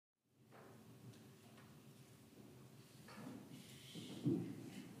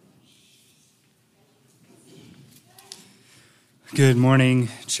Good morning,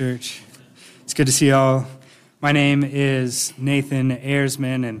 church. It's good to see y'all. My name is Nathan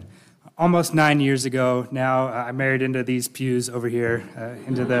Ayersman, and almost 9 years ago now, I married into these pews over here,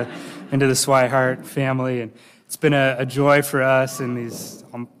 into the Swihart family, and it's been a joy for us in these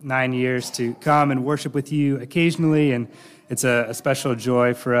 9 years to come and worship with you occasionally, and it's a special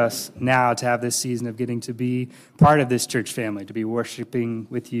joy for us now to have this season of getting to be part of this church family, to be worshiping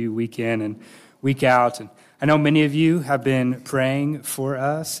with you week in and week out. And I know many of you have been praying for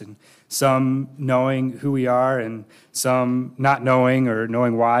us, and some knowing who we are, and some not knowing or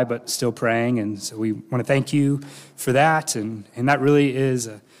knowing why, but still praying. And so we want to thank you for that. And that really is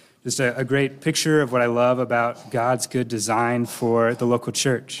just a great picture of what I love about God's good design for the local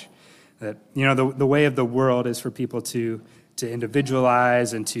church. That, you know, the way of the world is for people to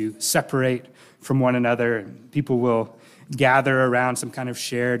individualize and to separate from one another. And people will gather around some kind of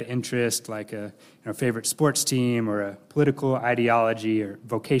shared interest, like a favorite sports team or a political ideology or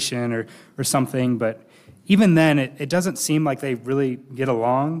vocation or something. But even then, it doesn't seem like they really get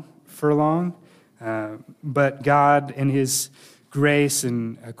along for long. But God, in His grace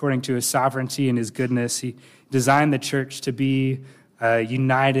and according to His sovereignty and His goodness, He designed the church to be a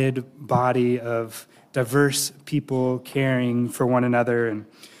united body of diverse people caring for one another. And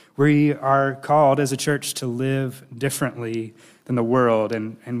we are called as a church to live differently than the world,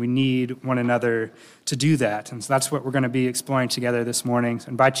 and we need one another to do that. And so that's what we're going to be exploring together this morning. So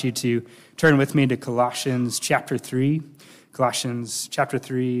I invite you to turn with me to Colossians chapter 3. Colossians chapter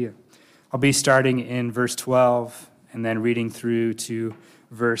 3. I'll be starting in verse 12 and then reading through to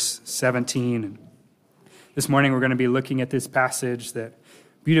verse 17. And this morning we're going to be looking at this passage that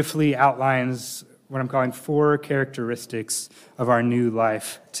beautifully outlines what I'm calling 4 characteristics of our new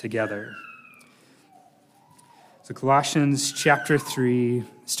life together. So Colossians chapter 3,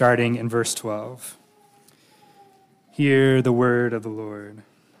 starting in verse 12. Hear the word of the Lord.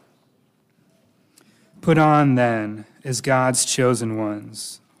 Put on then, as God's chosen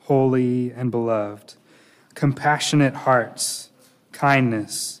ones, holy and beloved, compassionate hearts,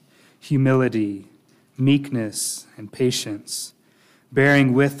 kindness, humility, meekness, and patience,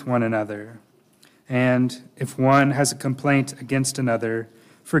 bearing with one another, and if one has a complaint against another,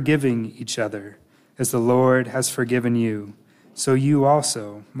 forgiving each other, as the Lord has forgiven you, so you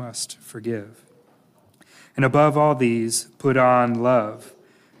also must forgive. And above all these, put on love,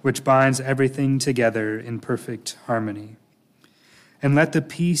 which binds everything together in perfect harmony. And let the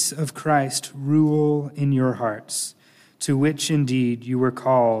peace of Christ rule in your hearts, to which indeed you were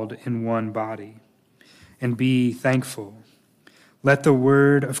called in one body. And be thankful. Let the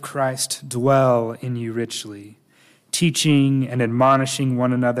word of Christ dwell in you richly, teaching and admonishing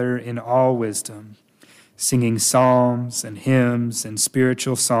one another in all wisdom, singing psalms and hymns and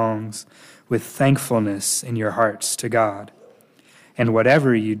spiritual songs with thankfulness in your hearts to God. And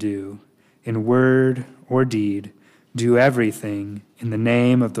whatever you do, in word or deed, do everything in the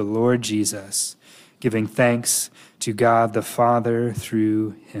name of the Lord Jesus, giving thanks to God the Father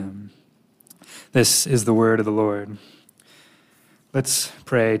through Him. This is the word of the Lord. Let's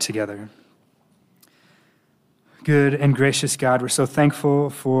pray together. Good and gracious God, we're so thankful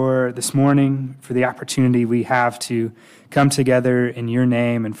for this morning, for the opportunity we have to come together in your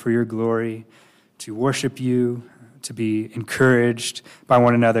name and for your glory, to worship you, to be encouraged by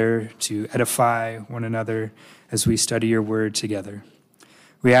one another, to edify one another as we study your word together.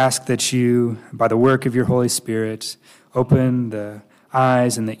 We ask that you, by the work of your Holy Spirit, open the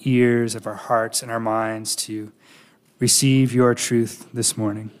eyes and the ears of our hearts and our minds to receive your truth this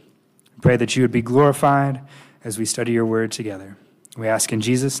morning. We pray that you would be glorified as we study your word together. We ask in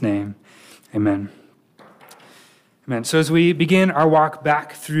Jesus' name, amen. Amen. So as we begin our walk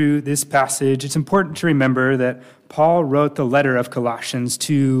back through this passage, it's important to remember that Paul wrote the letter of Colossians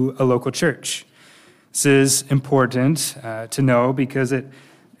to a local church. This is important to know because it's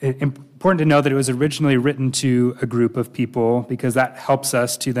important to know that it was originally written to a group of people, because that helps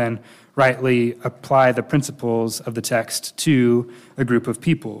us to then rightly apply the principles of the text to a group of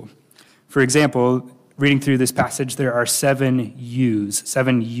people. For example, reading through this passage, there are 7 you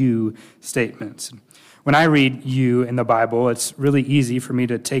statements. When I read you in the Bible, it's really easy for me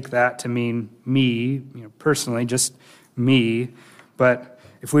to take that to mean me, personally, just me. But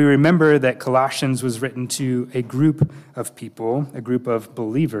if we remember that Colossians was written to a group of people, a group of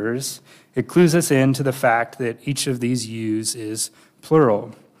believers, it clues us into the fact that each of these yous is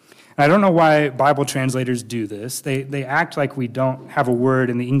plural. And I don't know why Bible translators do this. They act like we don't have a word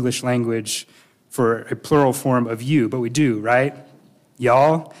in the English language for a plural form of you, but we do, right?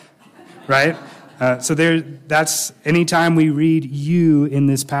 Y'all, right? So that's anytime we read you in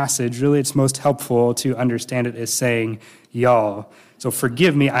this passage, really it's most helpful to understand it as saying y'all. So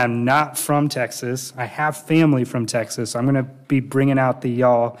forgive me, I'm not from Texas. I have family from Texas. So I'm going to be bringing out the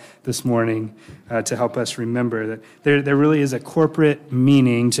y'all this morning to help us remember that there really is a corporate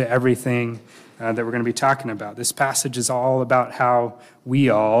meaning to everything that we're going to be talking about. This passage is all about how we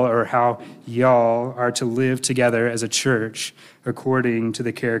all, or how y'all, are to live together as a church according to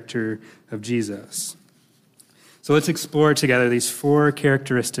the character of Jesus. So let's explore together these 4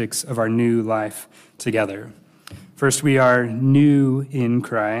 characteristics of our new life together. First, we are new in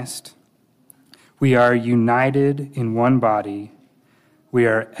Christ. We are united in one body. We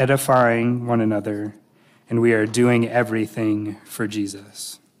are edifying one another. And we are doing everything for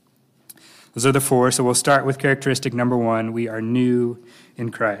Jesus. Those are the 4. So we'll start with characteristic number 1. We are new in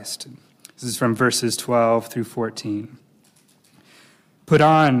Christ. This is from verses 12 through 14. Put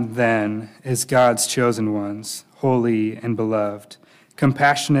on, then, as God's chosen ones, holy and beloved,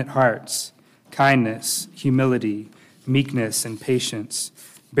 compassionate hearts, kindness, humility, meekness, and patience,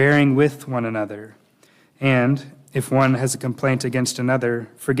 bearing with one another, and, if one has a complaint against another,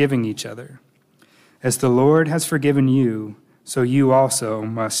 forgiving each other. As the Lord has forgiven you, so you also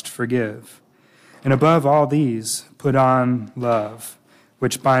must forgive. And above all these, put on love,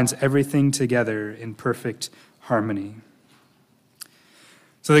 which binds everything together in perfect harmony.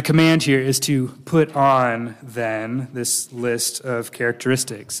 So the command here is to put on, then, this list of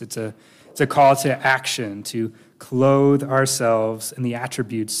characteristics. It's a call to action, to clothe ourselves in the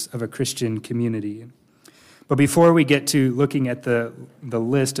attributes of a Christian community. But before we get to looking at the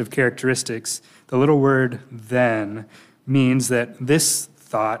list of characteristics, the little word then means that this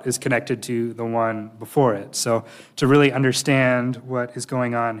thought is connected to the one before it. So to really understand what is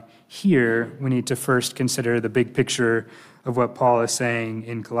going on here, we need to first consider the big picture of what Paul is saying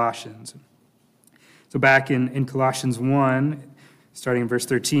in Colossians. So back in Colossians 1, starting in verse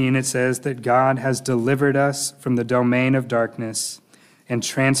 13, it says that God has delivered us from the domain of darkness and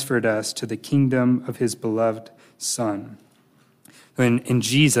transferred us to the kingdom of his beloved Son. In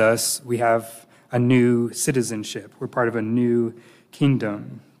Jesus, we have a new citizenship. We're part of a new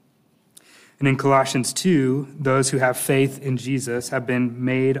kingdom. And in Colossians 2, those who have faith in Jesus have been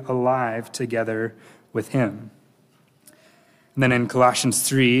made alive together with him. And then in Colossians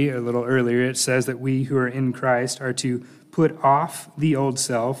 3, a little earlier, it says that we who are in Christ are to put off the old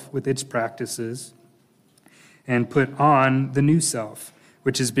self with its practices and put on the new self,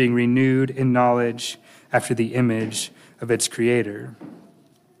 which is being renewed in knowledge after the image of its creator.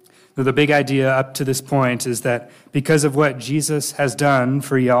 So the big idea up to this point is that because of what Jesus has done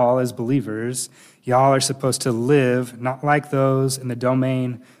for y'all as believers, y'all are supposed to live not like those in the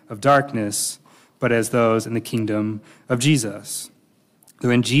domain of darkness, but as those in the kingdom of Jesus. So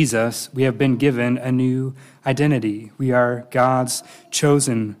in Jesus, we have been given a new identity. We are God's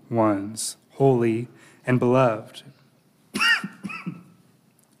chosen ones, holy and beloved.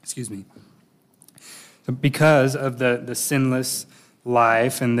 Excuse me. So because of the sinless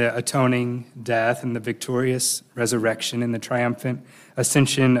life and the atoning death and the victorious resurrection and the triumphant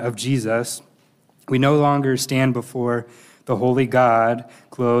ascension of Jesus, we no longer stand before the holy God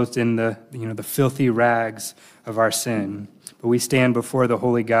clothed in the filthy rags of our sin, but we stand before the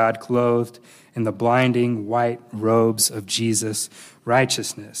holy God clothed in the blinding white robes of Jesus'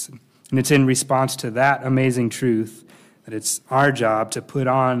 righteousness. And it's in response to that amazing truth that it's our job to put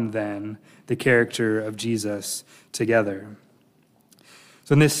on then the character of Jesus together.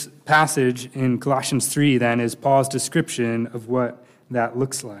 So in this passage in Colossians 3 then is Paul's description of what that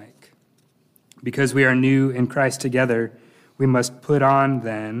looks like. Because we are new in Christ together, we must put on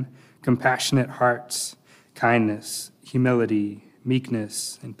then compassionate hearts, kindness, humility,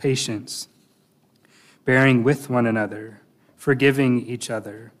 meekness, and patience, bearing with one another, forgiving each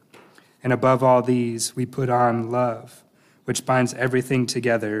other. And above all these, we put on love, which binds everything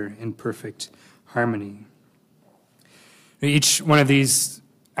together in perfect harmony. Each one of these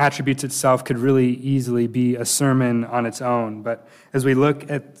attributes itself could really easily be a sermon on its own, but as we look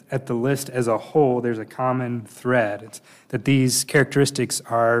at the list as a whole, there's a common thread. It's that these characteristics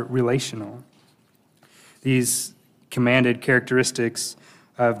are relational. These commanded characteristics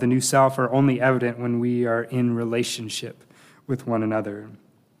of the new self are only evident when we are in relationship with one another.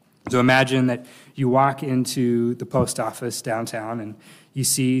 So imagine that you walk into the post office downtown and you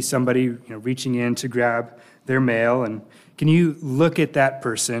see somebody reaching in to grab their mail, and can you look at that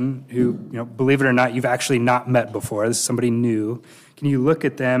person who, believe it or not, you've actually not met before, this is somebody new, can you look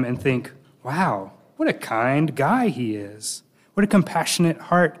at them and think, wow, what a kind guy he is. What a compassionate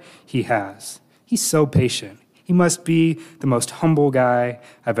heart he has. He's so patient. He must be the most humble guy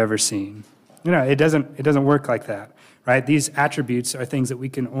I've ever seen. It doesn't work like that, right? These attributes are things that we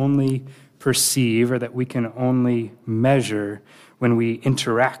can only perceive or that we can only measure when we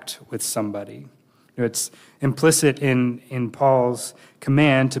interact with somebody. It's implicit in Paul's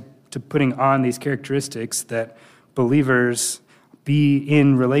command to putting on these characteristics that believers be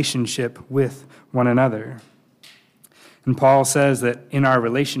in relationship with one another. And Paul says that in our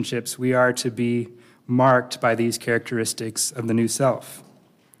relationships, we are to be marked by these characteristics of the new self,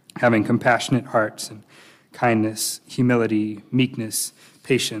 having compassionate hearts and kindness, humility, meekness,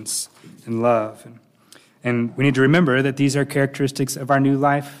 patience, and love. And we need to remember that these are characteristics of our new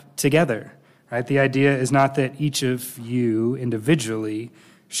life together, right? The idea is not that each of you individually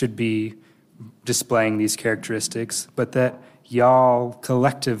should be displaying these characteristics, but that y'all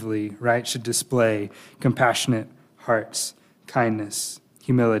collectively, right, should display compassionate hearts, kindness,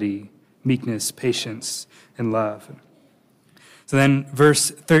 humility, meekness, patience, and love. So then verse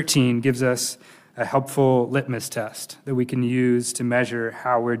 13 gives us a helpful litmus test that we can use to measure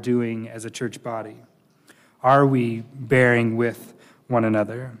how we're doing as a church body. Are we bearing with one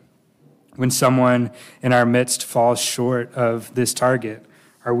another? When someone in our midst falls short of this target,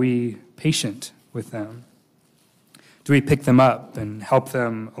 are we patient with them? Do we pick them up and help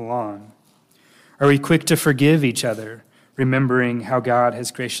them along? Are we quick to forgive each other, remembering how God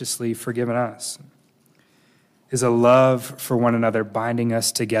has graciously forgiven us? Is a love for one another binding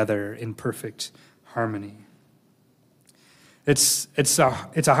us together in perfect harmony? It's a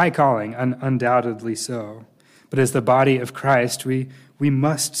high calling, undoubtedly so. But as the body of Christ, we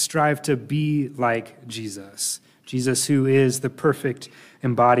must strive to be like Jesus. Jesus, who is the perfect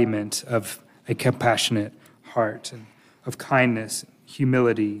embodiment of a compassionate heart, and of kindness,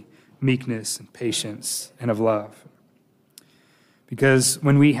 humility, meekness, and patience, and of love. Because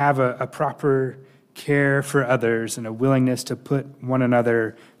when we have a proper care for others and a willingness to put one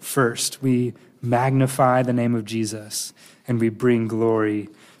another first, we magnify the name of Jesus and we bring glory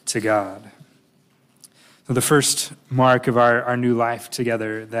to God. So the first mark of our new life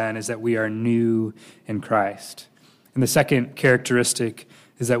together then is that we are new in Christ. And the second characteristic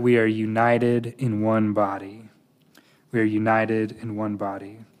is that we are united in one body. We are united in one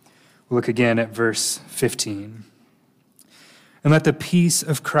body. We'll look again at verse 15. And let the peace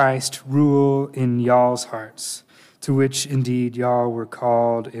of Christ rule in y'all's hearts, to which indeed y'all were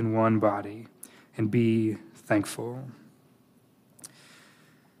called in one body, and be thankful.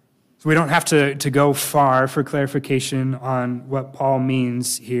 So we don't have to go far for clarification on what Paul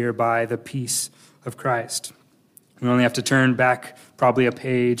means here by the peace of Christ. We only have to turn back probably a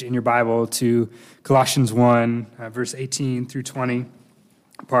page in your Bible to Colossians 1, verse 18 through 20,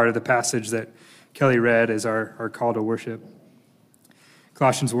 part of the passage that Kelly read as our call to worship.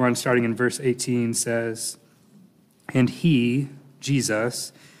 Colossians 1, starting in verse 18, says, "And he,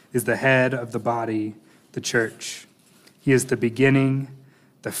 Jesus, is the head of the body, the church. He is the beginning,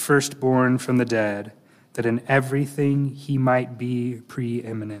 the firstborn from the dead, that in everything he might be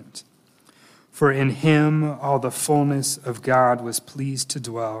preeminent. For in him all the fullness of God was pleased to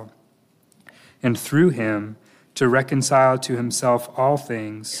dwell, and through him to reconcile to himself all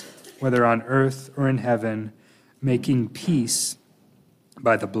things, whether on earth or in heaven, making peace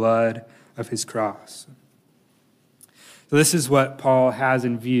by the blood of his cross." So this is what Paul has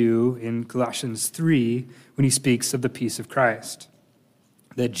in view in Colossians 3 when he speaks of the peace of Christ.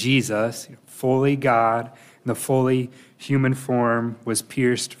 That Jesus, fully God in the fully human form, was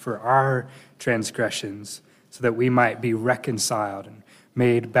pierced for our transgressions so that we might be reconciled and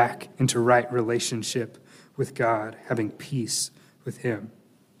made back into right relationship with God, having peace with him.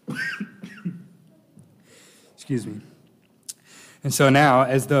 Excuse me. And so now,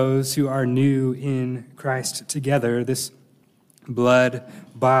 as those who are new in Christ together, this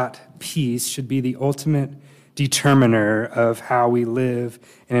blood-bought peace should be the ultimate determiner of how we live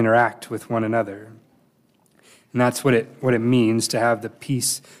and interact with one another. And that's what it means to have the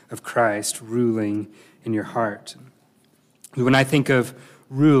peace of Christ ruling in your heart. When I think of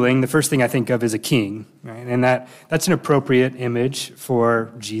ruling, the first thing I think of is a king, right? And that's an appropriate image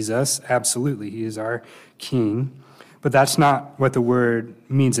for Jesus. Absolutely, he is our king. But that's not what the word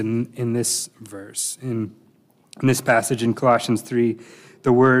means in this verse. In this passage in Colossians 3,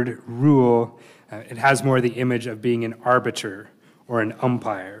 the word rule, it has more the image of being an arbiter or an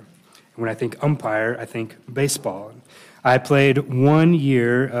umpire. And when I think umpire, I think baseball. I played 1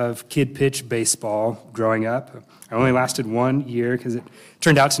 year of kid pitch baseball growing up. I only lasted 1 year because it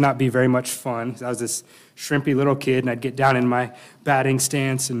turned out to not be very much fun. I was this shrimpy little kid, and I'd get down in my batting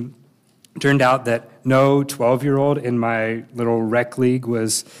stance, and it turned out that no 12-year-old in my little rec league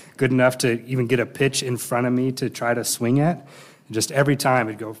was good enough to even get a pitch in front of me to try to swing at. And just every time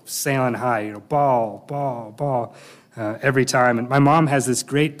it'd go sailing high, ball, ball, ball. every time. And my mom has this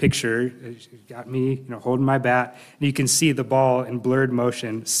great picture. She got me, holding my bat, and you can see the ball in blurred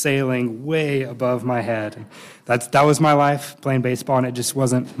motion sailing way above my head. And that was my life, playing baseball, and it just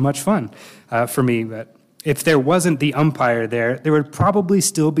wasn't much fun for me. But if there wasn't the umpire there would probably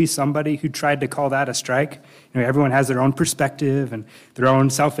still be somebody who tried to call that a strike. Everyone has their own perspective and their own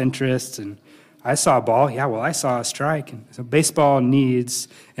self-interest. And I saw a ball. Yeah, well, I saw a strike. And so baseball needs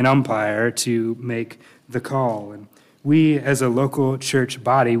an umpire to make the call. And we, as a local church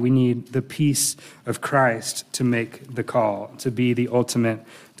body, we need the peace of Christ to make the call, to be the ultimate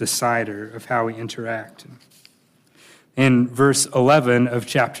decider of how we interact. In verse 11 of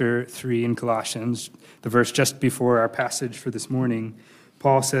chapter 3 in Colossians, the verse just before our passage for this morning,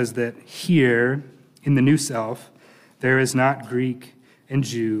 Paul says that here, in the new self, there is not Greek and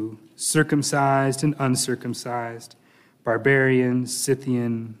Jew, circumcised and uncircumcised, barbarian,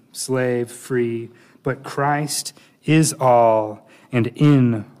 Scythian, slave, free, but Christ is all and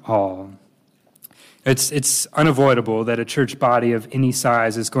in all. It's unavoidable that a church body of any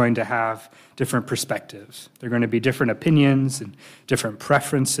size is going to have different perspectives. There are going to be different opinions and different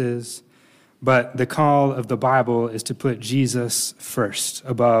preferences, but the call of the Bible is to put Jesus first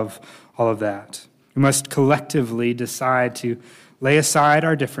above all of that. We must collectively decide to lay aside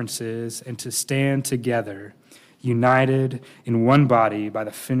our differences and to stand together, united in one body by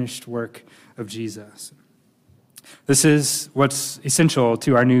the finished work of Jesus. This is what's essential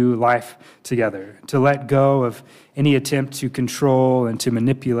to our new life together, to let go of any attempt to control and to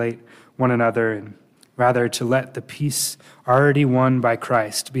manipulate one another, and rather to let the peace already won by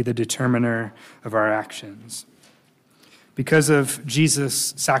Christ be the determiner of our actions. Because of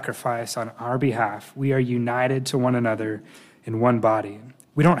Jesus' sacrifice on our behalf, we are united to one another in one body.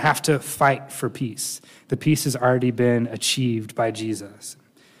 We don't have to fight for peace. The peace has already been achieved by Jesus.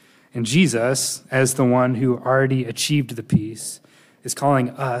 And Jesus, as the one who already achieved the peace, is calling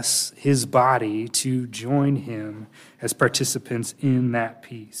us, his body, to join him as participants in that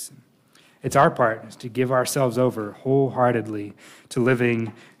peace. It's our part to give ourselves over wholeheartedly to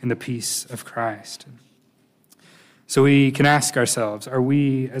living in the peace of Christ. So we can ask ourselves, are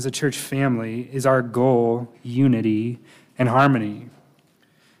we, as a church family, is our goal unity and harmony?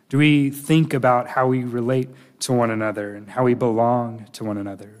 Do we think about how we relate to one another and how we belong to one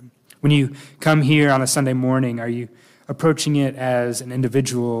another? When you come here on a Sunday morning, are you approaching it as an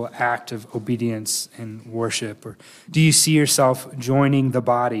individual act of obedience and worship? Or do you see yourself joining the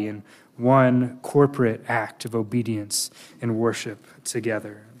body in one corporate act of obedience and worship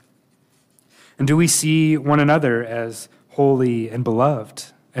together? And do we see one another as holy and beloved,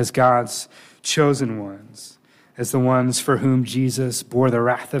 as God's chosen ones, as the ones for whom Jesus bore the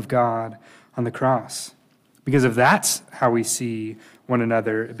wrath of God on the cross? Because if that's how we see one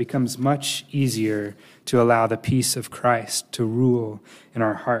another, it becomes much easier to allow the peace of Christ to rule in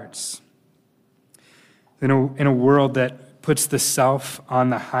our hearts. In a world that puts the self on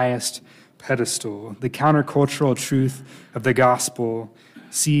the highest pedestal, the countercultural truth of the gospel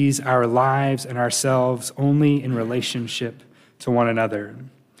sees our lives and ourselves only in relationship to one another.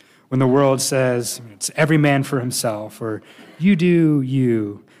 When the world says, it's every man for himself, or you do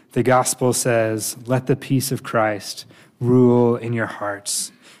you, the gospel says, let the peace of Christ rule in your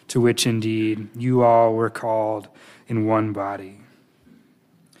hearts, to which indeed you all were called in one body.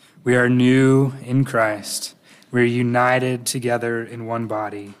 We are new in Christ. We're united together in one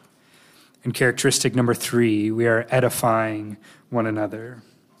body. And characteristic number 3, we are edifying one another.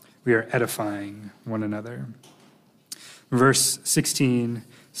 We are edifying one another. Verse 16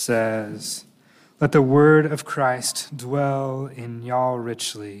 says, let the word of Christ dwell in y'all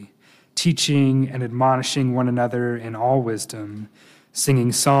richly, teaching and admonishing one another in all wisdom,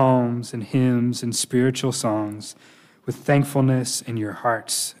 singing psalms and hymns and spiritual songs with thankfulness in your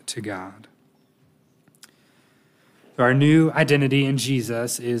hearts to God. Our new identity in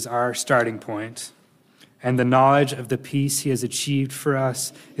Jesus is our starting point, and the knowledge of the peace he has achieved for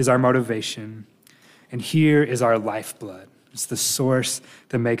us is our motivation. And here is our lifeblood. It's the source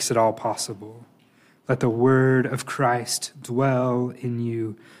that makes it all possible. Let the word of Christ dwell in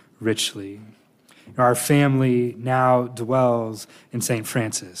you richly. Our family now dwells in St.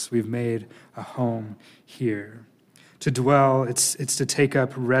 Francis. We've made a home here. To dwell, it's to take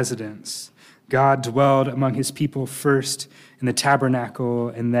up residence. God dwelled among his people first in the tabernacle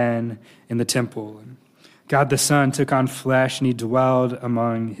and then in the temple. God the Son took on flesh and he dwelled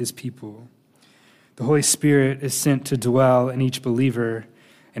among his people. The Holy Spirit is sent to dwell in each believer,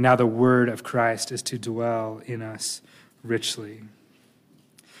 and now the word of Christ is to dwell in us richly.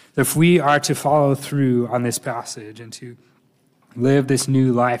 If we are to follow through on this passage and to live this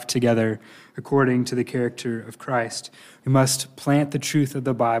new life together according to the character of Christ, we must plant the truth of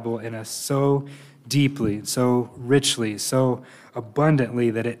the Bible in us so deeply, so richly, so abundantly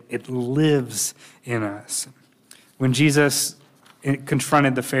that it lives in us. When Jesus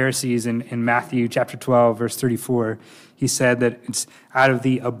confronted the Pharisees in Matthew chapter 12, verse 34, he said that it's out of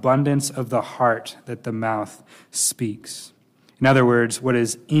the abundance of the heart that the mouth speaks. In other words, what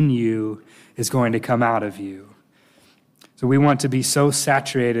is in you is going to come out of you. So we want to be so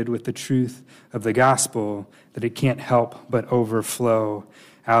saturated with the truth of the gospel that it can't help but overflow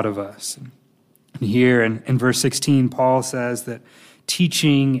out of us. And here in verse 16, Paul says that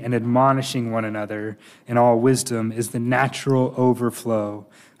teaching and admonishing one another in all wisdom is the natural overflow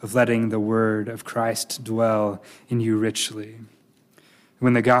of letting the word of Christ dwell in you richly.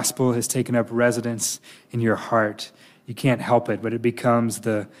 When the gospel has taken up residence in your heart, you can't help it, but it becomes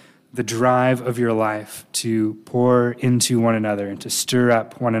the drive of your life to pour into one another and to stir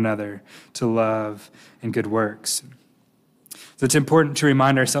up one another to love and good works. So it's important to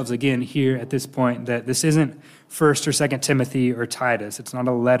remind ourselves again here at this point that this isn't 1st or 2nd Timothy or Titus. It's not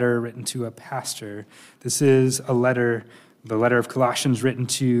a letter written to a pastor. This is a letter, the letter of Colossians, written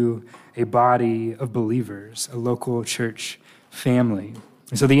to a body of believers, a local church family.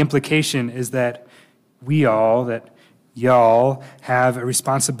 And so the implication is that y'all have a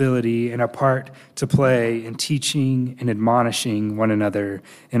responsibility and a part to play in teaching and admonishing one another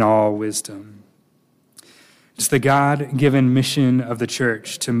in all wisdom. It's the God-given mission of the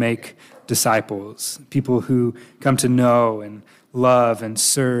church to make disciples, people who come to know and love and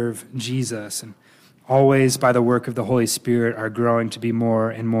serve Jesus, and always by the work of the Holy Spirit are growing to be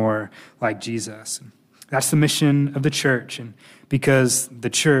more and more like Jesus. That's the mission of the church, and because the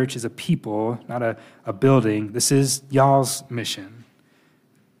church is a people, not a building, this is y'all's mission.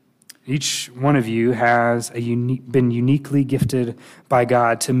 Each one of you has been uniquely gifted by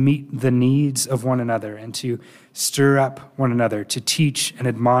God to meet the needs of one another and to stir up one another, to teach and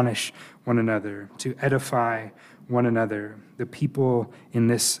admonish one another, to edify one another, the people in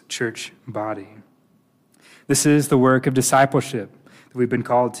this church body. This is the work of discipleship that we've been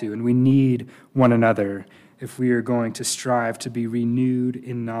called to, and we need one another if we are going to strive to be renewed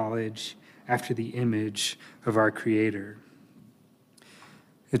in knowledge after the image of our Creator.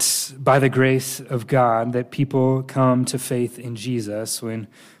 It's by the grace of God that people come to faith in Jesus when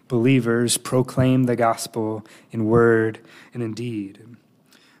believers proclaim the gospel in word and in deed.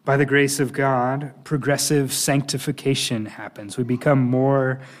 By the grace of God, progressive sanctification happens. We become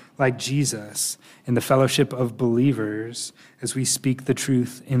more like Jesus in the fellowship of believers as we speak the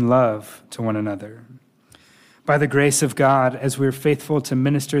truth in love to one another. By the grace of God, as we're faithful to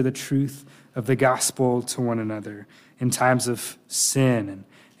minister the truth of the gospel to one another in times of sin and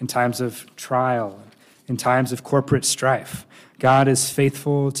in times of trial, in times of corporate strife, God is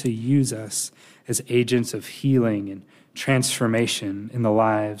faithful to use us as agents of healing and transformation in the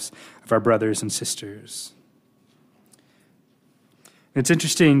lives of our brothers and sisters. It's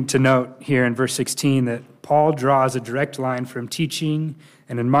interesting to note here in verse 16 that Paul draws a direct line from teaching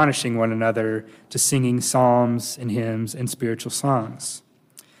and admonishing one another to singing psalms and hymns and spiritual songs.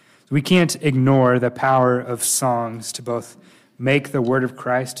 We can't ignore the power of songs to both make the word of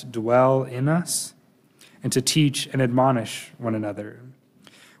Christ dwell in us and to teach and admonish one another.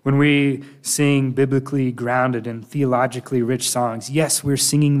 When we sing biblically grounded and theologically rich songs, yes, we're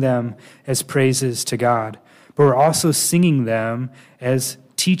singing them as praises to God, but we're also singing them as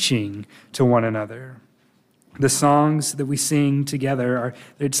teaching to one another. The songs that we sing together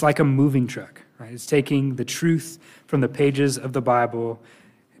it's like a moving truck, right? It's taking the truth from the pages of the Bible,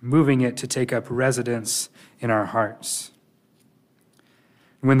 moving it to take up residence in our hearts.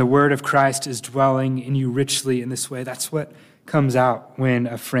 When the word of Christ is dwelling in you richly in this way, that's what comes out when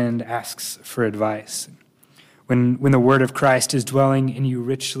a friend asks for advice. When the word of Christ is dwelling in you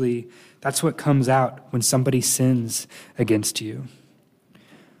richly, that's what comes out when somebody sins against you.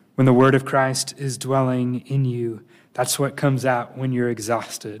 When the word of Christ is dwelling in you, that's what comes out when you're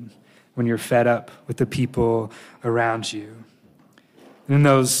exhausted, when you're fed up with the people around you. And in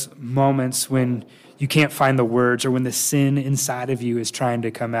those moments when you can't find the words or when the sin inside of you is trying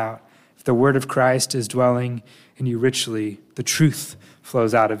to come out, if the word of Christ is dwelling in you richly, the truth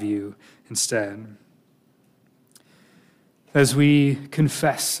flows out of you instead. As we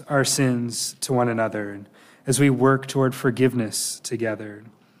confess our sins to one another, and as we work toward forgiveness together,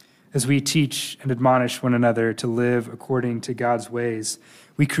 as we teach and admonish one another to live according to God's ways,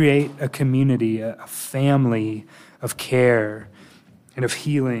 we create a community, a family of care and of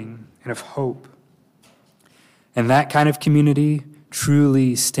healing and of hope. And that kind of community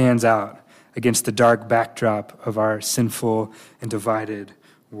truly stands out against the dark backdrop of our sinful and divided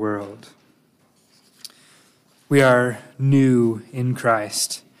world. We are new in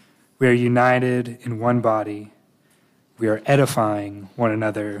Christ. We are united in one body. We are edifying one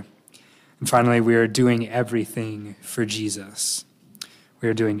another. And finally, we are doing everything for Jesus. We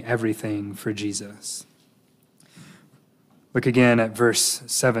are doing everything for Jesus. Look again at verse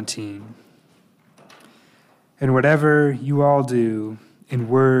 17. And whatever you all do, in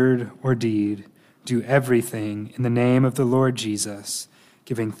word or deed, do everything in the name of the Lord Jesus,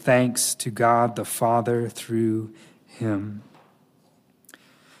 giving thanks to God the Father through him.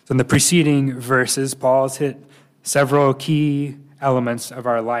 So in the preceding verses, Paul has hit several key elements of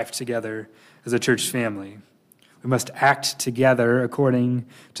our life together as a church family. We must act together according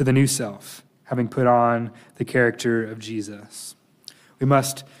to the new self, having put on the character of Jesus. We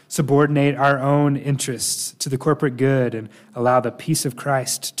must subordinate our own interests to the corporate good and allow the peace of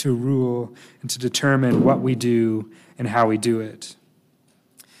Christ to rule and to determine what we do and how we do it.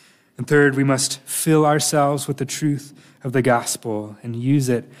 And third, we must fill ourselves with the truth of the gospel and use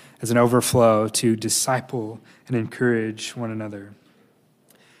it as an overflow to disciple and encourage one another.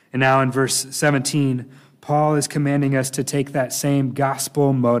 And now in verse 17, Paul is commanding us to take that same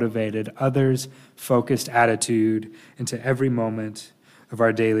gospel-motivated, others-focused attitude into every moment of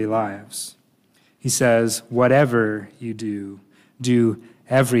our daily lives. He says, whatever you do, do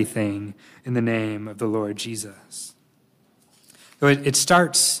everything in the name of the Lord Jesus. So it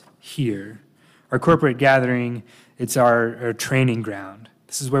starts here. Our corporate gathering, it's our training ground.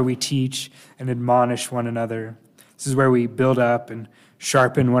 This is where we teach and admonish one another. This is where we build up and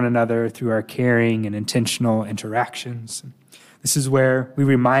sharpen one another through our caring and intentional interactions. This is where we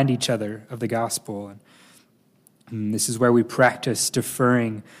remind each other of the gospel. And this is where we practice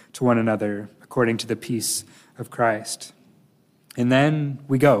deferring to one another according to the peace of Christ. And then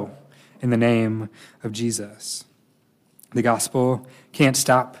we go in the name of Jesus. The gospel can't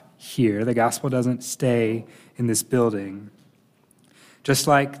stop here. The gospel doesn't stay in this building. Just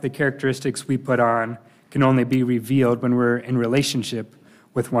like the characteristics we put on can only be revealed when we're in relationship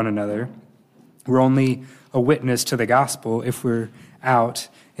with one another, we're only a witness to the gospel if we're out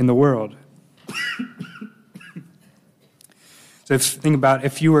in the world. So think about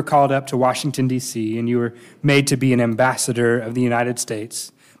if you were called up to Washington, D.C., and you were made to be an ambassador of the United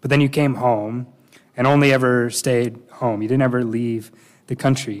States, but then you came home and only ever stayed home. You didn't ever leave the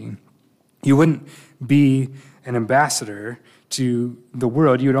country. You wouldn't be an ambassador to the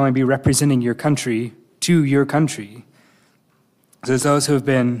world. You would only be representing your country to your country. So as those who have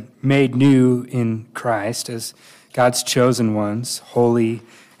been made new in Christ, as God's chosen ones, holy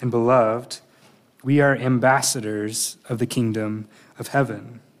and beloved, we are ambassadors of the kingdom of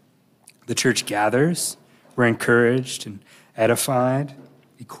heaven. The church gathers, we're encouraged and edified,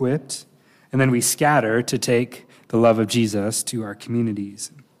 equipped, and then we scatter to take the love of Jesus to our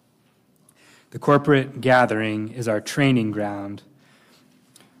communities. The corporate gathering is our training ground,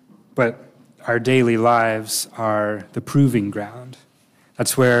 but our daily lives are the proving ground.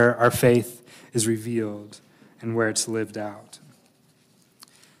 That's where our faith is revealed and where it's lived out.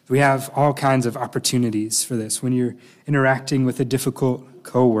 We have all kinds of opportunities for this. When you're interacting with a difficult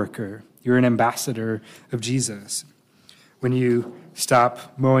coworker, you're an ambassador of Jesus. When you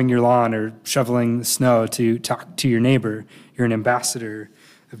stop mowing your lawn or shoveling the snow to talk to your neighbor, you're an ambassador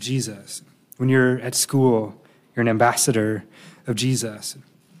of Jesus. When you're at school, you're an ambassador of Jesus.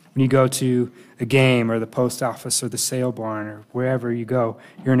 When you go to a game or the post office or the sale barn or wherever you go,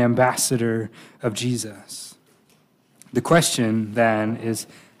 you're an ambassador of Jesus. The question then is,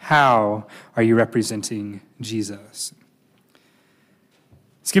 how are you representing Jesus?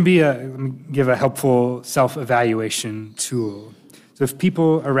 This can be let me give a helpful self-evaluation tool. So if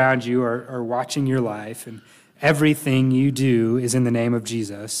people around you are watching your life and everything you do is in the name of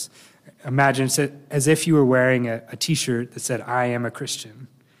Jesus, imagine it as if you were wearing a t-shirt that said, I am a Christian.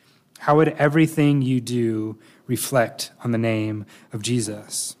 How would everything you do reflect on the name of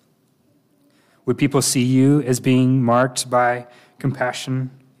Jesus? Would people see you as being marked by compassion,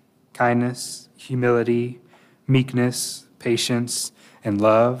 kindness, humility, meekness, patience, and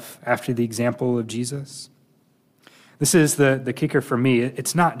love after the example of Jesus? This is the kicker for me.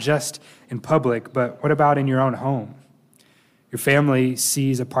 It's not just in public, but what about in your own home? Your family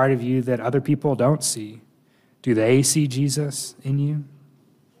sees a part of you that other people don't see. Do they see Jesus in you?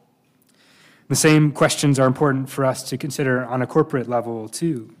 The same questions are important for us to consider on a corporate level,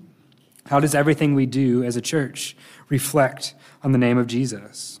 too. How does everything we do as a church reflect on the name of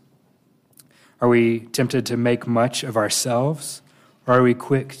Jesus? Are we tempted to make much of ourselves, or are we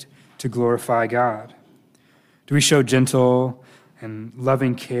quick to glorify God? Do we show gentle and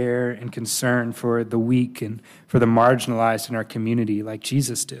loving care and concern for the weak and for the marginalized in our community like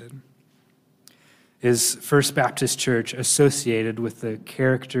Jesus did? Is First Baptist Church associated with the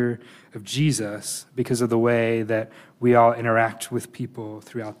character of Jesus because of the way that we all interact with people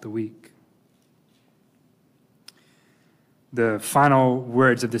throughout the week? The final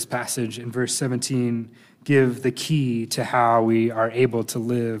words of this passage in verse 17 give the key to how we are able to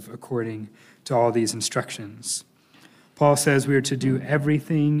live according to all these instructions. Paul says we are to do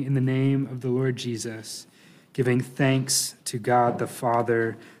everything in the name of the Lord Jesus, giving thanks to God the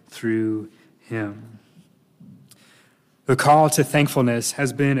Father through him. The call to thankfulness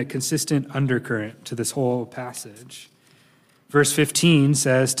has been a consistent undercurrent to this whole passage. Verse 15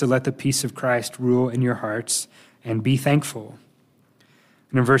 says to let the peace of Christ rule in your hearts and be thankful.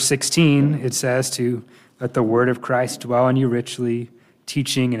 And in verse 16, it says to let the word of Christ dwell in you richly,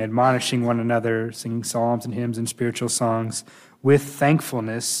 teaching and admonishing one another, singing psalms and hymns and spiritual songs with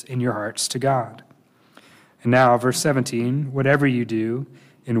thankfulness in your hearts to God. And now, verse 17, whatever you do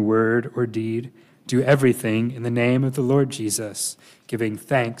in word or deed, do everything in the name of the Lord Jesus, giving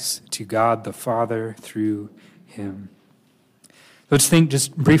thanks to God the Father through him. Let's think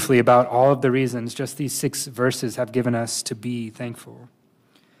just briefly about all of the reasons just these 6 verses have given us to be thankful.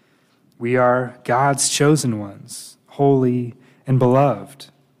 We are God's chosen ones, holy and beloved.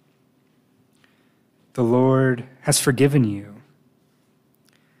 The Lord has forgiven you.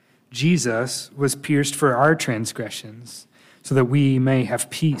 Jesus was pierced for our transgressions so that we may have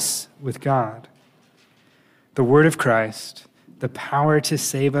peace with God. The word of Christ, the power to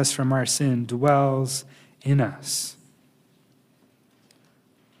save us from our sin, dwells in us.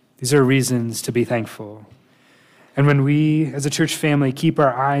 These are reasons to be thankful. And when we, as a church family, keep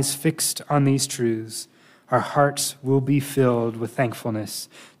our eyes fixed on these truths, our hearts will be filled with thankfulness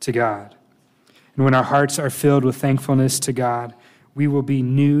to God. And when our hearts are filled with thankfulness to God, we will be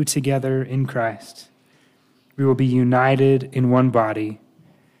new together in Christ. We will be united in one body.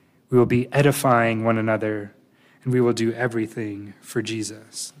 We will be edifying one another, and we will do everything for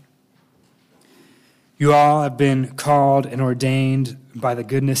Jesus. You all have been called and ordained by the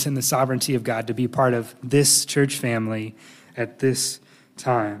goodness and the sovereignty of God to be part of this church family at this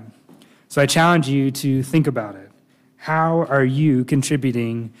time. So I challenge you to think about it. How are you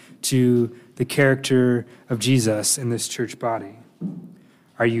contributing to the character of Jesus in this church body?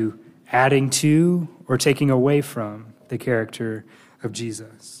 Are you adding to or taking away from the character of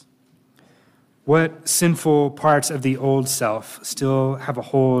Jesus? What sinful parts of the old self still have a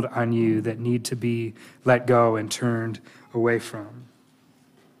hold on you that need to be let go and turned away from?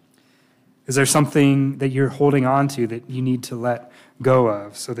 Is there something that you're holding on to that you need to let go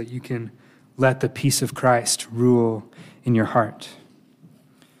of so that you can let the peace of Christ rule in your heart?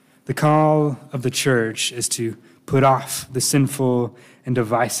 The call of the church is to put off the sinful and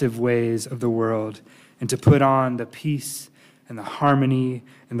divisive ways of the world and to put on the peace and the harmony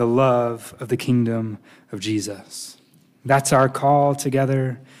and the love of the kingdom of Jesus. That's our call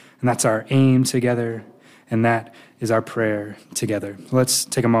together, and that's our aim together, and that is our prayer together. Let's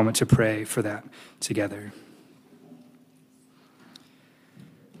take a moment to pray for that together.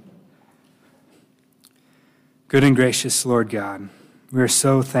 Good and gracious Lord God, we are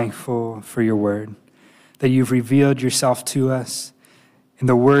so thankful for your word, that you've revealed yourself to us in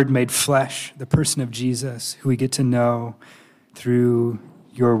the word made flesh, the person of Jesus, who we get to know through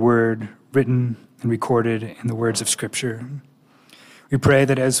your word written and recorded in the words of Scripture. We pray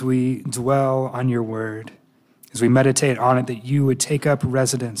that as we dwell on your word, as we meditate on it, that you would take up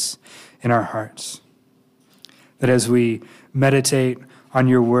residence in our hearts. That as we meditate on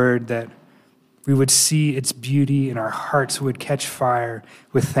your word, that we would see its beauty and our hearts would catch fire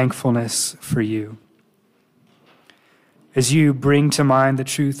with thankfulness for you. As you bring to mind the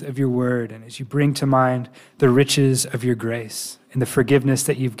truth of your word, and as you bring to mind the riches of your grace and the forgiveness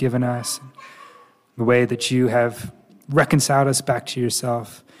that you've given us, the way that you have reconciled us back to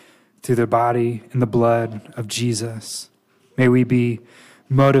yourself through the body and the blood of Jesus, may we be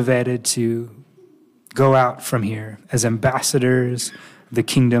motivated to go out from here as ambassadors of the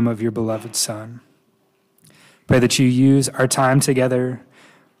kingdom of your beloved Son. Pray that you use our time together,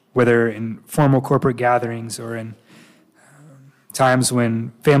 whether in formal corporate gatherings or in times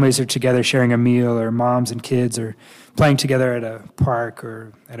when families are together sharing a meal, or moms and kids are playing together at a park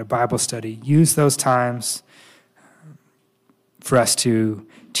or at a Bible study. Use those times for us to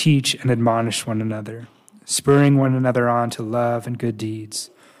teach and admonish one another, spurring one another on to love and good deeds,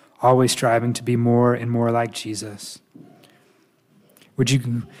 always striving to be more and more like Jesus. Would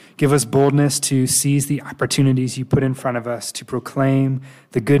you give us boldness to seize the opportunities you put in front of us to proclaim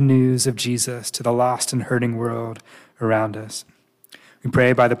the good news of Jesus to the lost and hurting world around us? We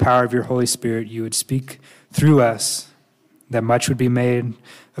pray by the power of your Holy Spirit, you would speak through us, that much would be made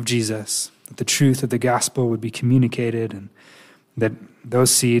of Jesus, that the truth of the gospel would be communicated, and that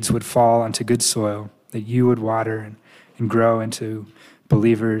those seeds would fall onto good soil, that you would water and grow into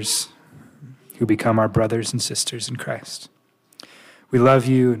believers who become our brothers and sisters in Christ. We love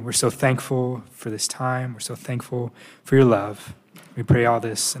you, and we're so thankful for this time. We're so thankful for your love. We pray all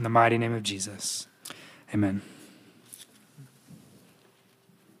this in the mighty name of Jesus. Amen.